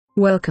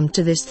Welcome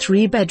to this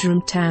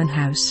 3-bedroom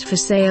townhouse for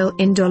sale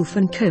in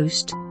Dolphin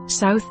Coast,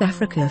 South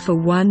Africa for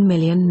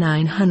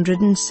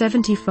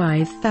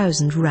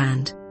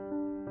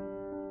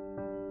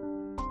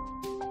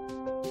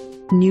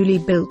R1,975,000. Newly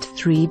built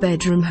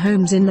 3-bedroom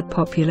homes in the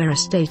popular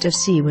estate of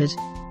Seaward.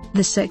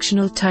 The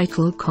sectional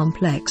title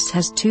complex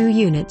has 2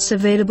 units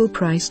available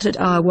priced at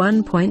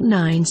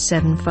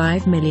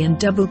R1.975 million.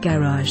 Double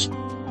garage.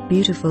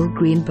 Beautiful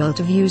greenbelt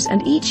views,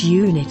 and each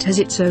unit has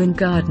its own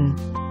garden.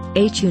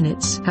 8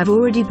 units have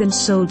already been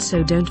sold,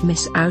 so don't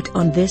miss out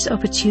on this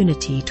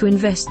opportunity to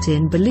invest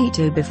in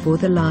Ballito before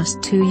the last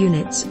 2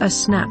 units are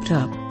snapped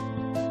up.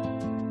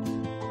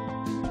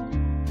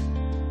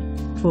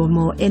 For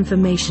more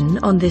information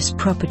on this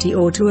property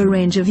or to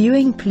arrange a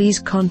viewing, please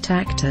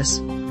contact us.